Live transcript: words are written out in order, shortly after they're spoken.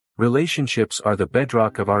Relationships are the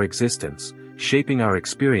bedrock of our existence, shaping our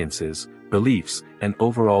experiences, beliefs, and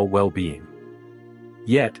overall well-being.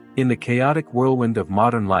 Yet, in the chaotic whirlwind of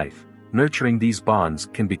modern life, nurturing these bonds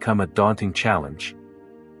can become a daunting challenge.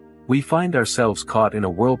 We find ourselves caught in a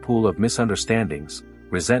whirlpool of misunderstandings,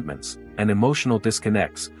 resentments, and emotional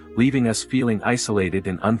disconnects, leaving us feeling isolated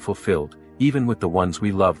and unfulfilled, even with the ones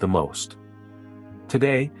we love the most.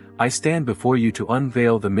 Today, I stand before you to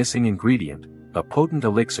unveil the missing ingredient, a potent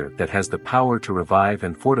elixir that has the power to revive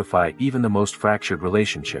and fortify even the most fractured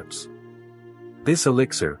relationships. This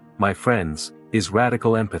elixir, my friends, is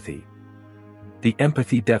radical empathy. The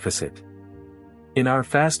empathy deficit. In our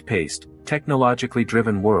fast-paced, technologically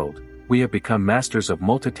driven world, we have become masters of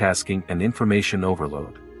multitasking and information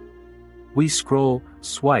overload. We scroll,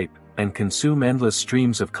 swipe, and consume endless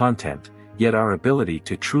streams of content, yet our ability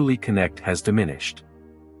to truly connect has diminished.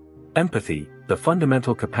 Empathy, the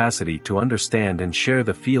fundamental capacity to understand and share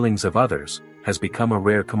the feelings of others, has become a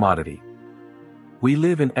rare commodity. We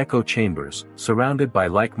live in echo chambers, surrounded by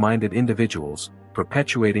like-minded individuals,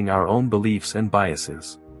 perpetuating our own beliefs and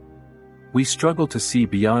biases. We struggle to see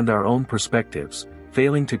beyond our own perspectives,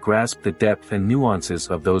 failing to grasp the depth and nuances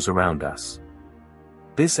of those around us.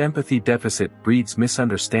 This empathy deficit breeds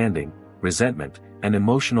misunderstanding, resentment, and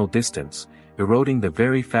emotional distance, eroding the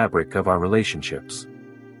very fabric of our relationships.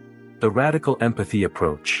 The radical empathy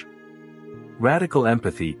approach. Radical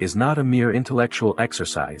empathy is not a mere intellectual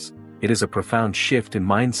exercise, it is a profound shift in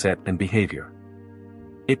mindset and behavior.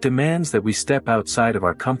 It demands that we step outside of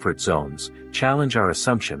our comfort zones, challenge our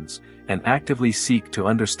assumptions, and actively seek to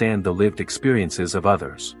understand the lived experiences of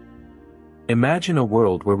others. Imagine a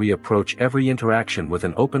world where we approach every interaction with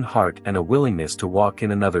an open heart and a willingness to walk in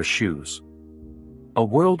another's shoes. A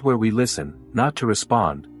world where we listen, not to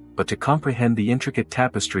respond, but to comprehend the intricate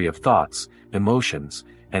tapestry of thoughts, emotions,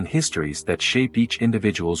 and histories that shape each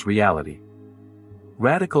individual's reality.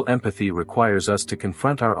 Radical empathy requires us to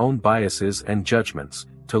confront our own biases and judgments,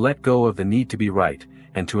 to let go of the need to be right,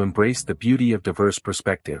 and to embrace the beauty of diverse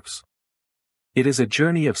perspectives. It is a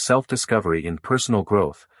journey of self-discovery and personal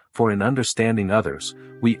growth, for in understanding others,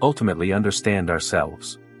 we ultimately understand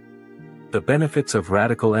ourselves. The benefits of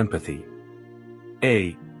radical empathy.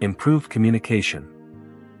 A. Improved communication.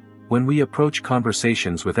 When we approach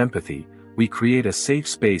conversations with empathy, we create a safe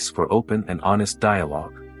space for open and honest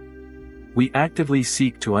dialogue. We actively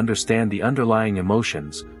seek to understand the underlying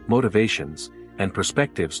emotions, motivations, and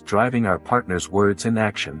perspectives driving our partner's words and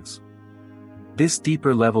actions. This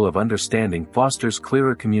deeper level of understanding fosters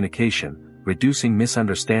clearer communication, reducing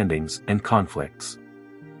misunderstandings and conflicts.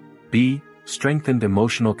 B. Strengthened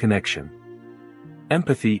emotional connection.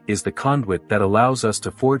 Empathy is the conduit that allows us to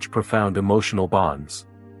forge profound emotional bonds.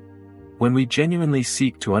 When we genuinely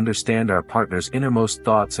seek to understand our partner's innermost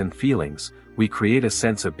thoughts and feelings, we create a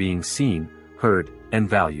sense of being seen, heard, and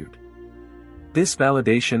valued. This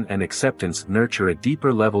validation and acceptance nurture a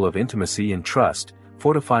deeper level of intimacy and trust,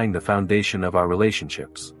 fortifying the foundation of our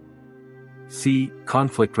relationships. C.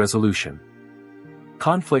 Conflict resolution.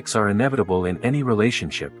 Conflicts are inevitable in any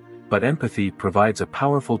relationship, but empathy provides a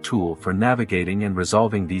powerful tool for navigating and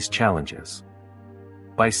resolving these challenges.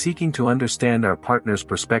 By seeking to understand our partner's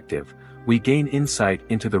perspective, we gain insight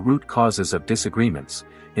into the root causes of disagreements,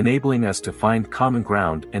 enabling us to find common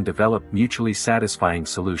ground and develop mutually satisfying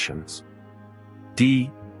solutions.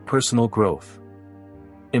 D. Personal growth.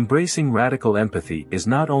 Embracing radical empathy is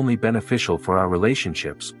not only beneficial for our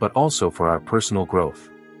relationships but also for our personal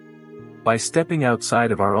growth. By stepping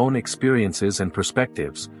outside of our own experiences and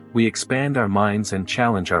perspectives, we expand our minds and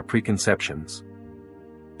challenge our preconceptions.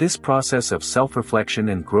 This process of self-reflection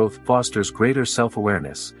and growth fosters greater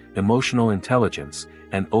self-awareness, emotional intelligence,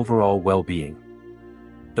 and overall well-being.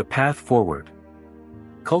 The path forward.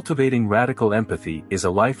 Cultivating radical empathy is a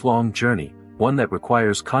lifelong journey, one that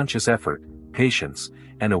requires conscious effort, patience,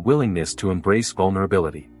 and a willingness to embrace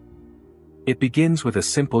vulnerability. It begins with a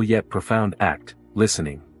simple yet profound act,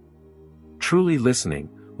 listening. Truly listening,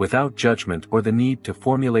 without judgment or the need to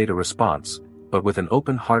formulate a response, but with an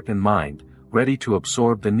open heart and mind, ready to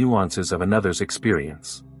absorb the nuances of another's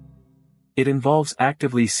experience. It involves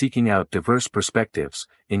actively seeking out diverse perspectives,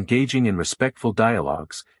 engaging in respectful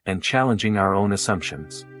dialogues, and challenging our own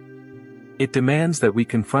assumptions. It demands that we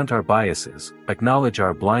confront our biases, acknowledge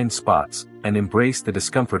our blind spots, and embrace the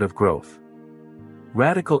discomfort of growth.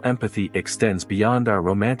 Radical empathy extends beyond our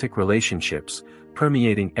romantic relationships,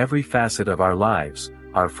 permeating every facet of our lives,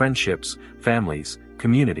 our friendships, families,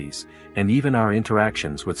 communities, and even our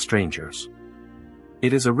interactions with strangers.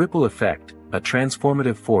 It is a ripple effect, a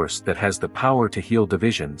transformative force that has the power to heal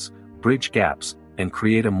divisions, bridge gaps, and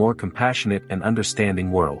create a more compassionate and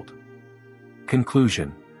understanding world.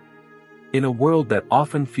 Conclusion. In a world that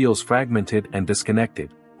often feels fragmented and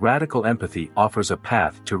disconnected, radical empathy offers a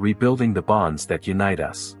path to rebuilding the bonds that unite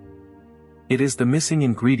us. It is the missing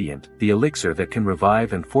ingredient, the elixir that can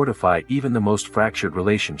revive and fortify even the most fractured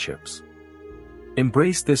relationships.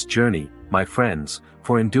 Embrace this journey, my friends,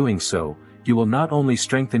 for in doing so, you will not only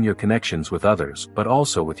strengthen your connections with others but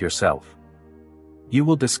also with yourself. You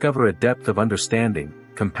will discover a depth of understanding,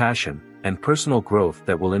 compassion, and personal growth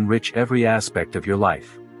that will enrich every aspect of your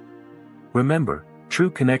life. Remember, true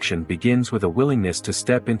connection begins with a willingness to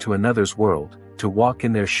step into another's world, to walk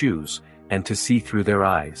in their shoes, and to see through their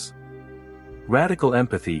eyes. Radical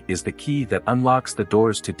empathy is the key that unlocks the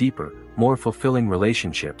doors to deeper, more fulfilling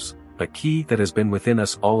relationships, a key that has been within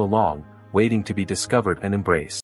us all along, waiting to be discovered and embraced.